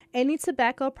Any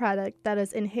tobacco product that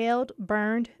is inhaled,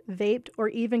 burned, vaped, or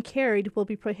even carried will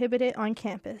be prohibited on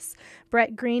campus.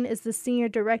 Brett Green is the Senior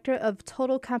Director of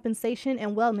Total Compensation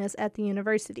and Wellness at the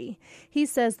university. He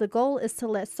says the goal is to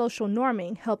let social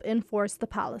norming help enforce the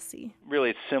policy. Really,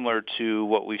 it's similar to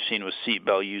what we've seen with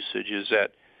seatbelt usage, is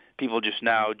that people just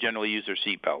now generally use their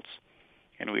seatbelts.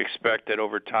 And we expect that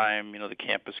over time, the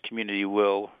campus community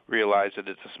will realize that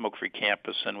it's a smoke-free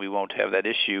campus and we won't have that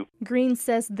issue. Green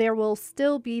says there will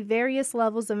still be various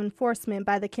levels of enforcement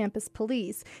by the campus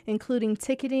police, including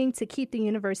ticketing to keep the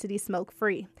university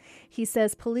smoke-free. He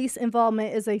says police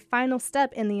involvement is a final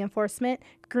step in the enforcement.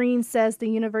 Green says the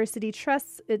university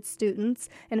trusts its students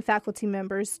and faculty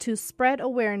members to spread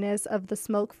awareness of the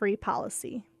smoke-free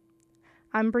policy.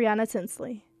 I'm Brianna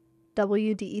Tinsley,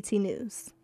 WDET News.